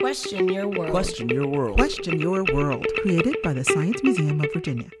Question your world. Question your world. Question your world. Created by the Science Museum of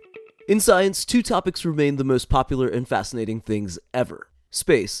Virginia. In science, two topics remain the most popular and fascinating things ever: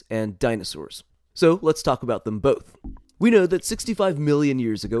 space and dinosaurs. So let's talk about them both. We know that 65 million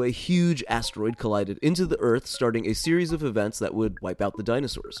years ago, a huge asteroid collided into the Earth, starting a series of events that would wipe out the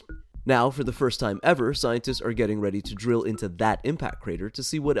dinosaurs. Now, for the first time ever, scientists are getting ready to drill into that impact crater to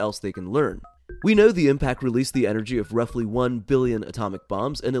see what else they can learn. We know the impact released the energy of roughly 1 billion atomic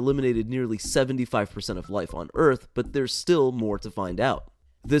bombs and eliminated nearly 75% of life on Earth, but there's still more to find out.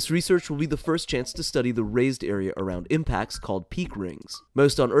 This research will be the first chance to study the raised area around impacts called peak rings.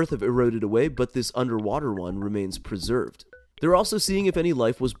 Most on Earth have eroded away, but this underwater one remains preserved. They're also seeing if any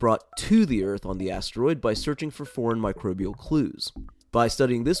life was brought to the Earth on the asteroid by searching for foreign microbial clues. By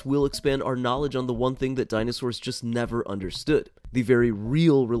studying this, we'll expand our knowledge on the one thing that dinosaurs just never understood: the very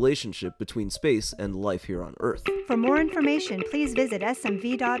real relationship between space and life here on Earth. For more information, please visit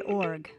smv.org.